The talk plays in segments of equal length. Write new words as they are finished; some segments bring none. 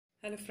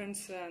Hello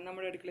friends,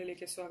 നമ്മുടെ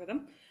അടുക്കളയിലേക്ക് സ്വാഗതം.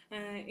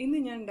 ഇന്ന്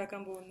ഞാൻ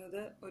ഉണ്ടാക്കാൻ പോകുന്നത്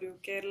ഒരു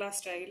കേരള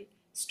സ്റ്റൈൽ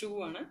സ്റ്റൂ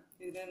ആണ്.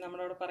 ഇതിന്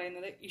നമ്മളവിടെ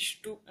പറയുന്നത്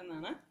ഇഷ്ടു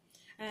എന്നാണ്.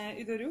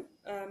 ഇതൊരു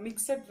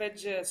മിക്സഡ്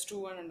വെജ് സ്റ്റൂ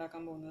ആണ്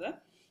ഉണ്ടാക്കാൻ പോകുന്നത്.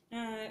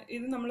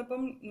 ഇത്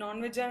നമ്മളിപ്പം നോൺ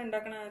വെജ് ആണ്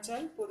ഉണ്ടാക്കണമെന്ന്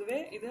വെച്ചാൽ പൊതുവെ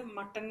ഇത്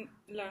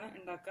മട്ടനിലാണ്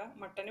ഉണ്ടാക്കുക.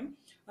 മട്ടനും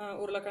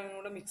ഉരുളക്കിഴങ്ങും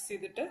കൂടെ മിക്സ്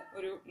ചെയ്തിട്ട്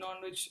ഒരു നോൺ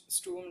വെജ്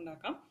സ്റ്റൂവും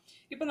ഉണ്ടാക്കാം.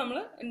 ഇപ്പം നമ്മൾ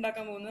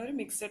ഉണ്ടാക്കാൻ പോകുന്നത് ഒരു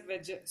മിക്സഡ്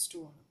വെജ്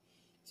സ്റ്റൂ ആണ്.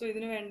 സോ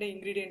ഇതിന് വേണ്ട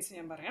ഇൻഗ്രീഡിയൻസ്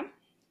ഞാൻ പറയാം.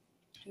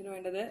 ഇതിന്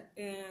വേണ്ടത്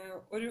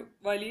ഒരു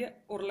വലിയ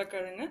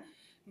ഉരുളക്കിഴങ്ങ്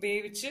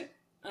വേവിച്ച്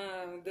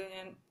ഇത്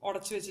ഞാൻ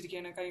ഉടച്ചു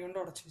വെച്ചിരിക്കുകയാണ്, കൈകൊണ്ട്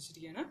ഉടച്ചു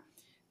വെച്ചിരിക്കുകയാണ്.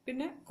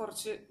 പിന്നെ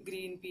കുറച്ച്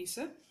ഗ്രീൻ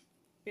പീസ്,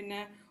 പിന്നെ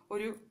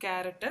ഒരു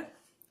ക്യാരറ്റ്,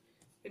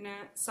 പിന്നെ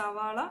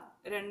സവാള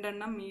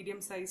 2 മീഡിയം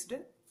സൈസ്ഡ്,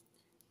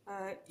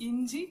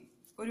 ഇഞ്ചി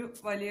ഒരു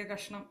വലിയ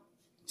കഷ്ണം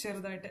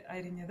ചെറുതായിട്ട്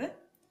അരിഞ്ഞത്,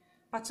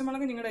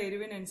 പച്ചമുളക് നിങ്ങളുടെ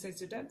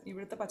എരിവിനനുസരിച്ചിട്ട്.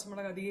 ഇവിടുത്തെ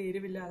പച്ചമുളക് അധികം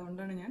എരിവില്ല,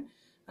 അതുകൊണ്ടാണ് ഞാൻ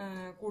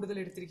കൂടുതൽ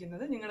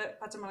എടുത്തിരിക്കുന്നത്. നിങ്ങളുടെ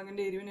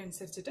പച്ചമുളകിൻ്റെ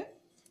എരിവിനനുസരിച്ചിട്ട്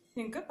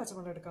നിങ്ങൾക്ക്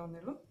പച്ചമുളക് എടുക്കാവുന്നേ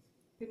ഉള്ളൂ.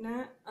 പിന്നെ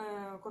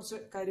കുറച്ച്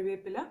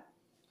കറിവേപ്പില,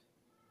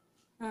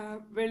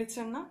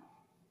 വെളിച്ചെണ്ണ,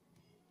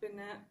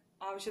 പിന്നെ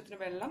ആവശ്യത്തിന്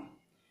വെള്ളം.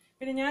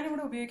 പിന്നെ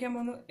ഞാനിവിടെ ഉപയോഗിക്കാൻ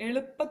പോകുന്നത്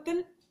എളുപ്പത്തിൽ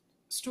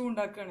സ്റ്റൂ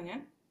ഉണ്ടാക്കുകയാണ്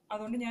ഞാൻ.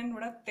 അതുകൊണ്ട് ഞാൻ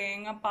ഇവിടെ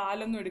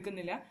പാലൊന്നും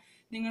എടുക്കുന്നില്ല.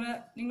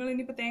 നിങ്ങൾ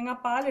ഇനിയിപ്പോൾ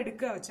തേങ്ങാപ്പാൽ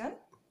എടുക്കുക വെച്ചാൽ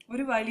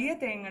ഒരു വലിയ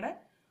തേങ്ങയുടെ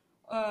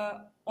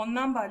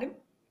 1-ാം പാലും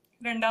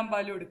 2-ാം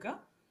പാലും എടുക്കുക.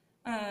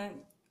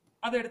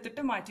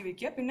 അതെടുത്തിട്ട് മാറ്റി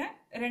വയ്ക്കുക. പിന്നെ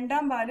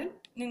 2-ാം പാലിൽ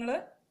നിങ്ങൾ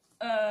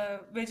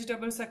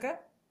വെജിറ്റബിൾസ് ഒക്കെ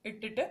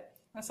ഇട്ടിട്ട്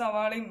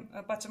സവാളയും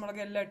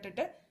പച്ചമുളകും എല്ലാം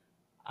ഇട്ടിട്ട്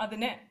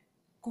അതിനെ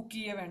കുക്ക്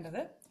ചെയ്യുക വേണ്ടത്.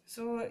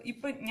 സോ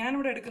ഇപ്പം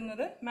ഞാനിവിടെ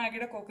എടുക്കുന്നത്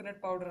മാഗിയുടെ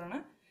കോക്കനട്ട് പൗഡറാണ്.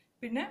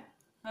 പിന്നെ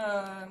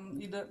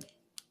ഇത്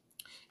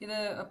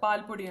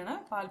പാൽപ്പൊടിയാണ്,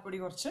 പാൽപ്പൊടി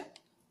കുറച്ച്,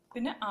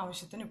 പിന്നെ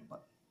ആവശ്യത്തിന് ഉപ്പ്.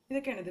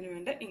 ഇതൊക്കെയാണ് ഇതിന്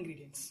വേണ്ട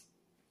ഇൻഗ്രീഡിയൻസ്.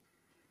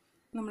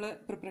 നമ്മൾ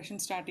പ്രിപ്പറേഷൻ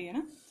സ്റ്റാർട്ട്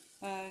ചെയ്യണം.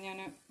 ഞാൻ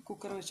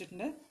കുക്കർ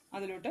വെച്ചിട്ടുണ്ട്,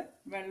 അതിലോട്ട്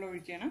വെള്ളം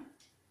ഒഴിക്കുകയാണ്.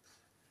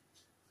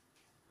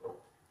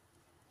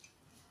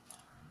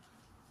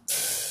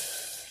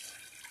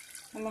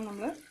 വെള്ളം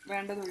നമ്മൾ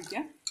വേണ്ടത് ഒഴിക്കുക.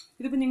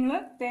 ഇതിപ്പോൾ നിങ്ങൾ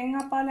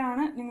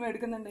തേങ്ങാപ്പാലാണ് നിങ്ങൾ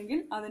എടുക്കുന്നുണ്ടെങ്കിൽ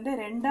അതിൻ്റെ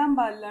 2-ാം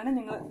പാലിലാണ്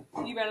നിങ്ങൾ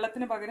ഈ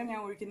വെള്ളത്തിന് പകരം ഞാൻ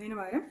ഒഴിക്കുന്നതിന്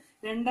പകരം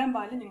 2-ാം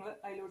പാല് നിങ്ങൾ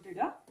അതിലോട്ട്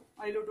ഇടുക,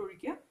 അതിലോട്ട്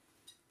ഒഴിക്കുക.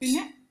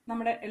 പിന്നെ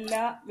നമ്മുടെ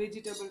എല്ലാ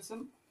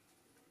വെജിറ്റബിൾസും,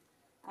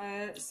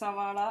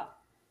 സവാള,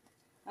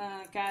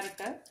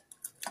 ക്യാരറ്റ്,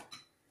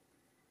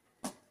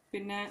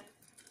 പിന്നെ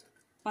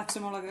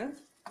പച്ചമുളക്,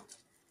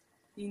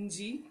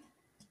 ഇഞ്ചി,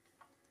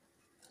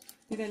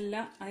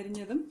 ഇതെല്ലാം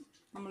അരിഞ്ഞതും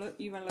നമ്മൾ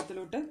ഈ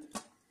വെള്ളത്തിലോട്ട്,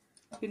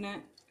 പിന്നെ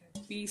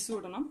പീസും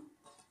ഇടണം,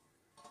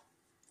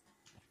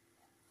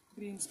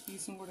 ഗ്രീൻസ്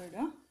പീസും കൂടെ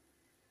ഇടുക.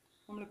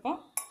 നമ്മളിപ്പോൾ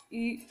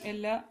ഈ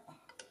എല്ലാ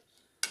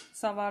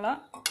സവാള,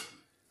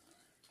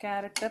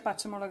 ക്യാരറ്റ്,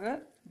 പച്ചമുളക്,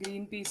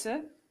 ഗ്രീൻ പീസ്,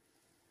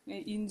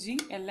 ഇഞ്ചി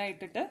എല്ലാം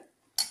ഇട്ടിട്ട്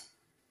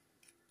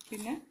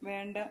പിന്നെ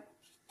വേണ്ട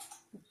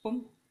ഉപ്പും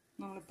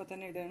നമ്മളിപ്പോൾ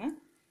തന്നെ ഇടുകയാണ്.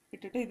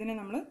 ഇട്ടിട്ട് ഇതിനെ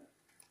നമ്മൾ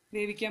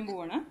വേവിക്കാൻ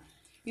പോവുകയാണ്.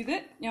 ഇത്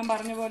ഞാൻ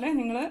പറഞ്ഞ പോലെ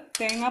നിങ്ങൾ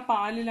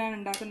തേങ്ങാപ്പാലിലാണ്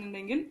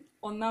ഉണ്ടാക്കുന്നുണ്ടെങ്കിൽ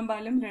 1-ാം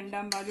പാലും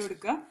 2-ാം പാലും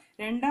എടുക്കുക.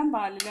 2-ാം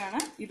പാലിലാണ്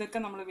ഇതൊക്കെ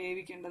നമ്മൾ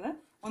വേവിക്കേണ്ടത്.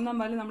 1-ാം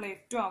പാല് നമ്മൾ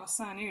ഏറ്റവും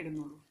അവസാനമേ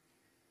ഇടുന്നുള്ളൂ.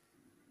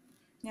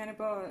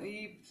 ഞാനിപ്പോൾ ഈ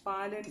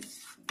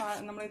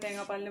നമ്മൾ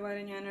തേങ്ങാപ്പാലിന്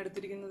പകരം ഞാൻ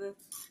എടുത്തിരിക്കുന്നത്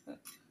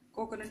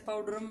കോക്കനട്ട്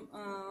പൗഡറും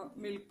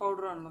മിൽക്ക്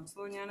പൗഡറാണല്ലോ.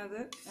 സോ ഞാനത്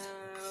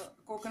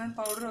കോക്കനട്ട്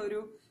പൗഡർ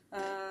ഒരു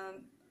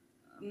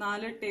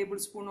 4 ടേബിൾ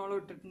സ്പൂണോളം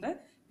ഇട്ടിട്ടുണ്ട്.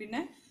 പിന്നെ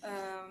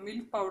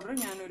മിൽക്ക് പൗഡർ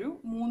ഞാനൊരു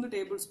 3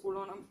 ടേബിൾ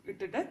സ്പൂണോളം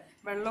ഇട്ടിട്ട്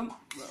വെള്ളം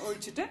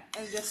ഒഴിച്ചിട്ട്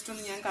ജസ്റ്റ്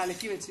ഒന്ന് ഞാൻ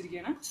കലക്കി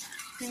വെച്ചിരിക്കുകയാണ്.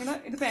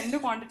 ഇതിപ്പോൾ എൻ്റെ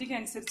ക്വാണ്ടിറ്റിക്ക്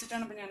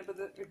അനുസരിച്ചിട്ടാണ് ഇപ്പോൾ ഞാനിപ്പോൾ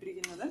ഇത്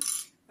ഇട്ടിരിക്കുന്നത്.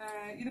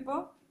 ഇതിപ്പോൾ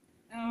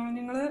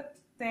നിങ്ങൾ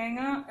തേങ്ങ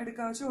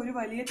എടുക്കുക വെച്ചാൽ ഒരു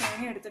വലിയ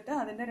തേങ്ങ എടുത്തിട്ട്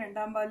അതിൻ്റെ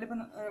 2-ാം പാലിൽ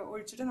ഇപ്പം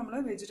ഒഴിച്ചിട്ട് നമ്മൾ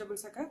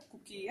വെജിറ്റബിൾസ് ഒക്കെ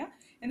കുക്ക് ചെയ്യുക.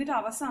 എന്നിട്ട്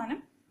അവസാനം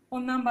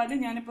 1-ാം പാല്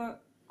ഞാനിപ്പോൾ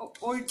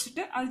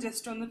ഒഴിച്ചിട്ട് അത്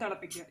ജസ്റ്റ് ഒന്ന്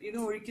തിളപ്പിക്കുക. ഇത്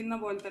ഒഴിക്കുന്ന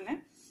പോലെ തന്നെ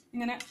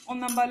ഇങ്ങനെ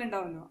 1-ാം പാൽ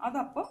ഉണ്ടാവുമല്ലോ,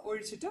 അതപ്പോൾ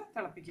ഒഴിച്ചിട്ട്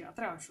തിളപ്പിക്കുക,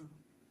 അത്ര ആവശ്യമുള്ളൂ.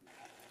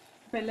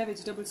 ഇപ്പോൾ എല്ലാ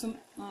വെജിറ്റബിൾസും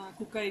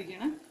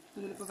കുക്കായിരിക്കുകയാണ്.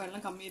 ഇതിലിപ്പോൾ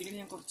വെള്ളം കമ്മിയായിരിക്കണം.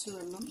 ഞാൻ കുറച്ച്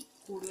വെള്ളം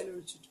കൂടുതൽ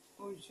ഒഴിച്ചു.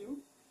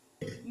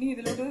 ഇനി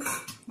ഇതിലോട്ട്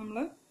നമ്മൾ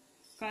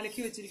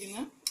കലക്കി വെച്ചിരിക്കുന്ന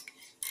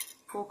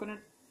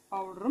കോക്കനട്ട്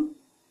പൗഡറും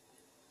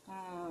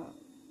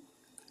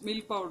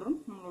മിൽക്ക് പൗഡറും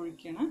നമ്മൾ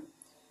ഒഴിക്കുകയാണ്.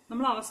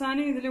 നമ്മൾ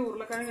അവസാനം ഇതിൽ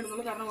ഉരുളക്കിഴങ്ങ്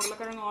ഇടുന്നുള്ളൂ, കാരണം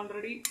ഉരുളക്കിഴങ്ങ്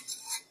ഓൾറെഡി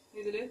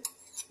ഇതിൽ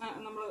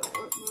നമ്മൾ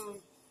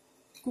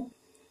കുക്ക്.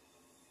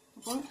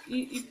 അപ്പോൾ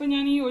ഇപ്പം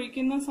ഞാൻ ഈ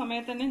ഒഴിക്കുന്ന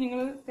സമയത്ത് തന്നെ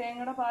നിങ്ങൾ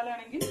തേങ്ങയുടെ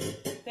പാലാണെങ്കിൽ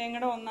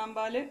തേങ്ങയുടെ 1-ാം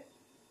പാല്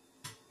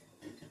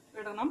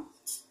ഇടണം.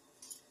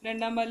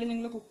 2-ാം പാലിൽ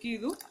നിങ്ങൾ കുക്ക്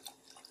ചെയ്തു,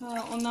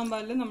 1-ാം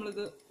പാലിൽ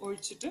നമ്മളിത്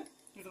ഒഴിച്ചിട്ട്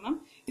ഇടണം.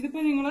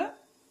 ഇതിപ്പോൾ നിങ്ങൾ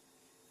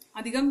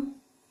അധികം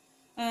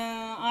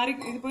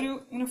ഇതിപ്പോൾ ഒരു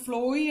ഇങ്ങനെ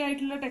ഫ്ലോയി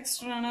ആയിട്ടുള്ള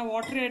ടെക്സ്ചറാണ്,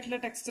 വാട്ടറി ആയിട്ടുള്ള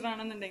ടെക്സ്ചർ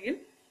ആണെന്നുണ്ടെങ്കിൽ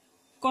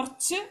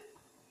കുറച്ച്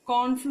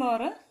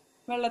കോൺഫ്ലവർ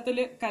വെള്ളത്തിൽ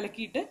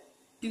കലക്കിയിട്ട്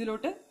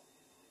ഇതിലോട്ട്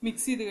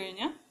മിക്സ് ചെയ്ത്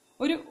കഴിഞ്ഞാൽ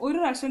ഒരു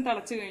പ്രാവശ്യം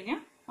തിളച്ച് കഴിഞ്ഞാൽ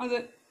അത്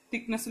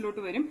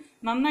തിക്നെസ്സിലോട്ട് വരും.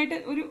 നന്നായിട്ട്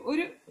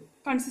ഒരു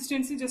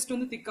കൺസിസ്റ്റൻസി ജസ്റ്റ്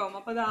ഒന്ന് തിക്കാവും.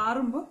 അപ്പോൾ അത്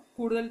ആറുമ്പോൾ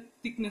കൂടുതൽ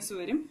തിക്നെസ്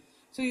വരും.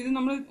 സോ ഇത്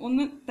നമ്മൾ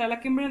ഒന്ന്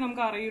തിളയ്ക്കുമ്പോഴേ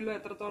നമുക്ക് അറിയുള്ളൂ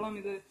എത്രത്തോളം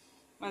ഇത്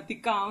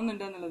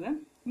തിക്കാവുന്നുണ്ട് എന്നുള്ളത്.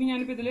 ഇനി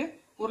ഞാനിപ്പോൾ ഇതിൽ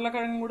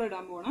ഉരുളക്കിഴങ്ങും കൂടെ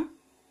ഇടാൻ പോവാണ്.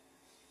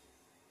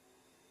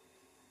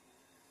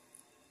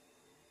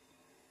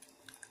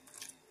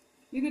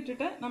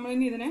 ഇതിട്ടിട്ട്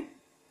നമ്മളിനി ഇതിനെ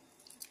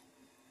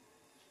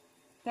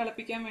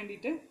തിളപ്പിക്കാൻ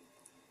വേണ്ടിയിട്ട്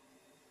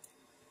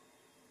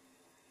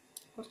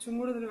കുറച്ചും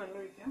കൂടി ഇതിൽ വെള്ളം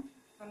ഒഴിക്കാം.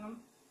 കാരണം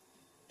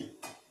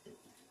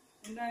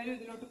എന്തായാലും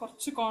ഇതിലോട്ട്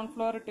കുറച്ച്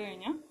കോൺഫ്ലവർ ഇട്ട്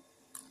കഴിഞ്ഞാൽ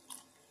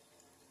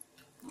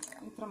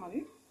ഇത്ര മതി.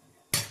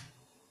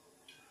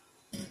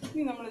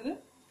 ഇനി നമ്മളിത്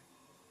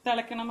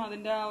തിളയ്ക്കണം.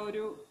 അതിൻ്റെ ആ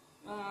ഒരു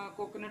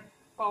കോക്കനട്ട്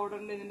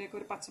പൗഡറിൻ്റെ ഇതിൻ്റെയൊക്കെ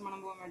ഒരു പച്ചമണം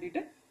പോകാൻ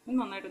വേണ്ടിയിട്ട് ഇത്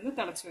നന്നായിട്ടൊന്ന്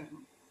തിളച്ച്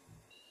വരണം.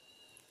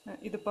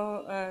 ഇതിപ്പോൾ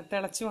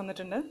തിളച്ച്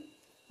വന്നിട്ടുണ്ട്.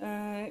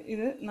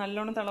 ഇത്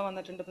നല്ലോണം തിള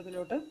വന്നിട്ടുണ്ട്. ഇപ്പോൾ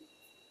ഇതിലോട്ട്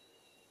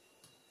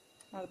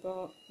അതിപ്പോൾ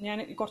ഞാൻ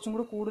കുറച്ചും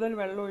കൂടി കൂടുതൽ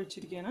വെള്ളം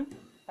ഒഴിച്ചിരിക്കുകയാണ്.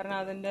 കാരണം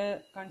അതിൻ്റെ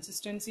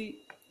കൺസിസ്റ്റൻസി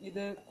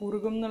ഇത്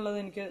കുറുകും എന്നുള്ളത്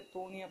എനിക്ക്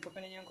തോന്നി. അപ്പോൾ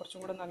പിന്നെ ഞാൻ കുറച്ചും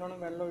കൂടെ നല്ലോണം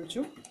വെള്ളം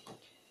ഒഴിച്ചു.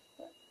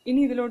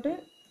 ഇനി ഇതിലോട്ട്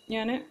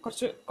ഞാൻ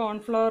കുറച്ച്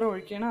കോൺഫ്ലവർ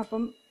ഒഴിക്കുകയാണ്.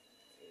 അപ്പം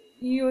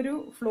ഈ ഒരു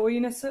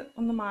ഫ്ലോയിനെസ്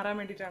ഒന്ന് മാറാൻ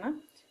വേണ്ടിയിട്ടാണ്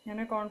ഞാൻ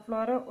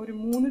കോൺഫ്ലവർ ഒരു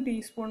 3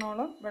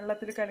 ടീസ്പൂണോളം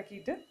വെള്ളത്തിൽ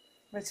കലക്കിയിട്ട്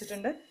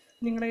വെച്ചിട്ടുണ്ട്.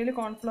 നിങ്ങളുടെ കയ്യിൽ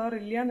കോൺഫ്ലവർ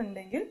ഇല്ല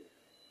എന്നുണ്ടെങ്കിൽ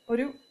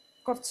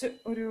കുറച്ച്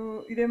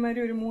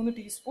ഇതേമാതിരി ഒരു 3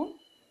 ടീസ്പൂൺ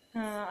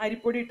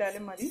അരിപ്പൊടി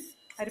ഇട്ടാലും മതി.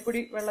 അരിപ്പൊടി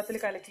വെള്ളത്തിൽ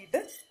കലക്കിയിട്ട്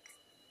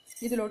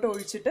ഇതിലോട്ട്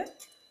ഒഴിച്ചിട്ട്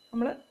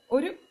നമ്മൾ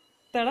ഒരു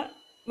തിള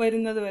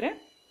വരുന്നത് വരെ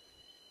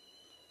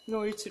ഇത്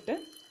ഒഴിച്ചിട്ട്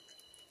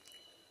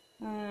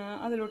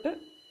അതിലോട്ട്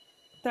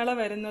തിള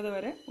വരുന്നത്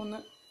വരെ ഒന്ന്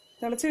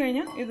തിളച്ച്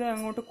കഴിഞ്ഞാൽ ഇത്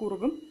അങ്ങോട്ട്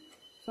കുറുകും.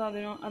 സോ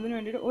അതിന്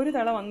വേണ്ടിയിട്ട് ഒരു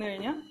തിള വന്നു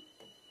കഴിഞ്ഞാൽ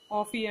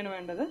ഓഫ് ചെയ്യാണ്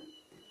വേണ്ടത്.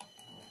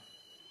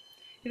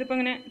 ഇതിപ്പോൾ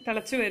ഇങ്ങനെ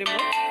തിളച്ച്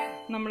വരുമ്പോൾ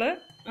നമ്മൾ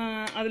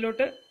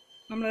അതിലോട്ട്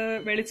നമ്മൾ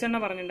വെളിച്ചെണ്ണ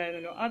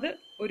പറഞ്ഞിട്ടുണ്ടായിരുന്നല്ലോ, അത്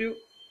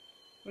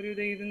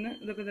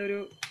ഇതിപ്പോൾ ഇതൊരു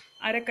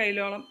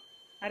അരക്കൈലോളം,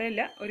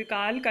 അരയില്ല ഒരു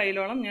 1/4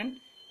 കൈലോളം ഞാൻ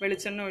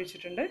വെളിച്ചെണ്ണ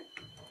ഒഴിച്ചിട്ടുണ്ട്.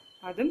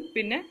 അതും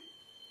പിന്നെ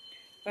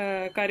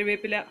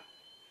കറിവേപ്പില,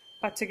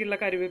 പച്ചക്കുള്ള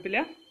കറിവേപ്പില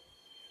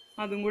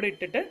അതും കൂടി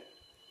ഇട്ടിട്ട്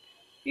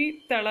ഈ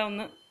തിള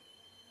ഒന്ന്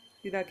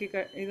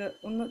ഇത്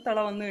ഒന്ന് തിള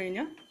വന്നു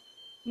കഴിഞ്ഞാൽ,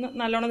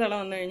 നല്ലോണം തിള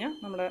വന്നു കഴിഞ്ഞാൽ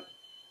നമ്മുടെ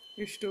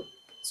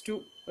സ്റ്റൂ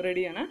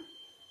റെഡിയാണ്.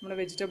 നമ്മുടെ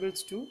വെജിറ്റബിൾ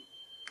സ്റ്റൂ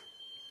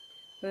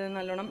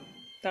നല്ലോണം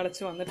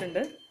തിളച്ച്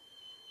വന്നിട്ടുണ്ട്.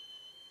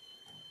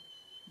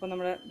 അപ്പോൾ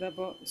നമ്മുടെ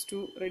ഇതിപ്പോൾ സ്റ്റൂ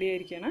റെഡി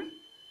ആയിരിക്കുകയാണ്.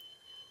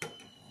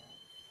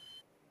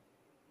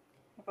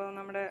 അപ്പോൾ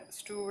നമ്മുടെ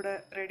സ്റ്റൂ ഇവിടെ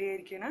റെഡി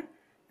ആയിരിക്കുകയാണ്,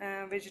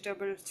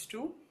 വെജിറ്റബിൾ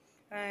സ്റ്റൂ.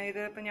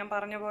 ഇത് ഇപ്പം ഞാൻ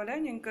പറഞ്ഞ പോലെ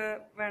നിങ്ങൾക്ക്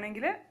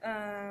വേണമെങ്കിൽ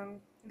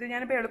ഇത്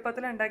ഞാനിപ്പോൾ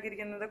എളുപ്പത്തിൽ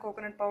ഉണ്ടാക്കിയിരിക്കുന്നത്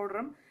കോക്കനട്ട്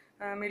പൗഡറും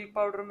മിൽക്ക്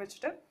പൗഡറും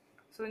വെച്ചിട്ട്.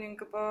 സോ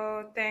നിങ്ങൾക്കിപ്പോൾ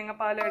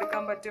തേങ്ങാപ്പാൽ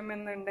എടുക്കാൻ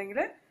പറ്റുമെന്നുണ്ടെങ്കിൽ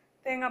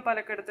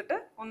തേങ്ങാപ്പാലൊക്കെ എടുത്തിട്ട്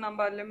 1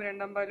 പാലിലും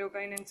 2 പാലും ഒക്കെ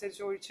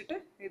അതിനനുസരിച്ച് ഒഴിച്ചിട്ട്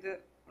ഇത്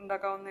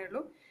ഉണ്ടാക്കാവുന്നേ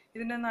ഉള്ളൂ.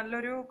 ഇതിൻ്റെ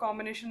നല്ലൊരു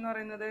കോമ്പിനേഷൻ എന്ന്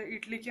പറയുന്നത്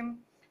ഇഡ്ഡലിക്കും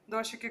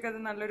ദോശയ്ക്കൊക്കെ അത്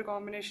നല്ലൊരു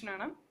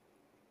കോമ്പിനേഷനാണ്.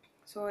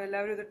 സോ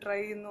എല്ലാവരും ഇത് ട്രൈ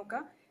ചെയ്ത്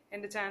നോക്കുക.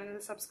 എൻ്റെ ചാനൽ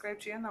സബ്സ്ക്രൈബ്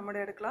ചെയ്യാം.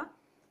 നമ്മുടെ അടുക്കള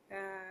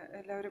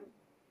എല്ലാവരും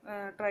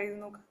ട്രൈ ചെയ്ത്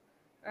നോക്കുക.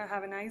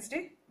 Have A nice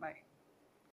day. By.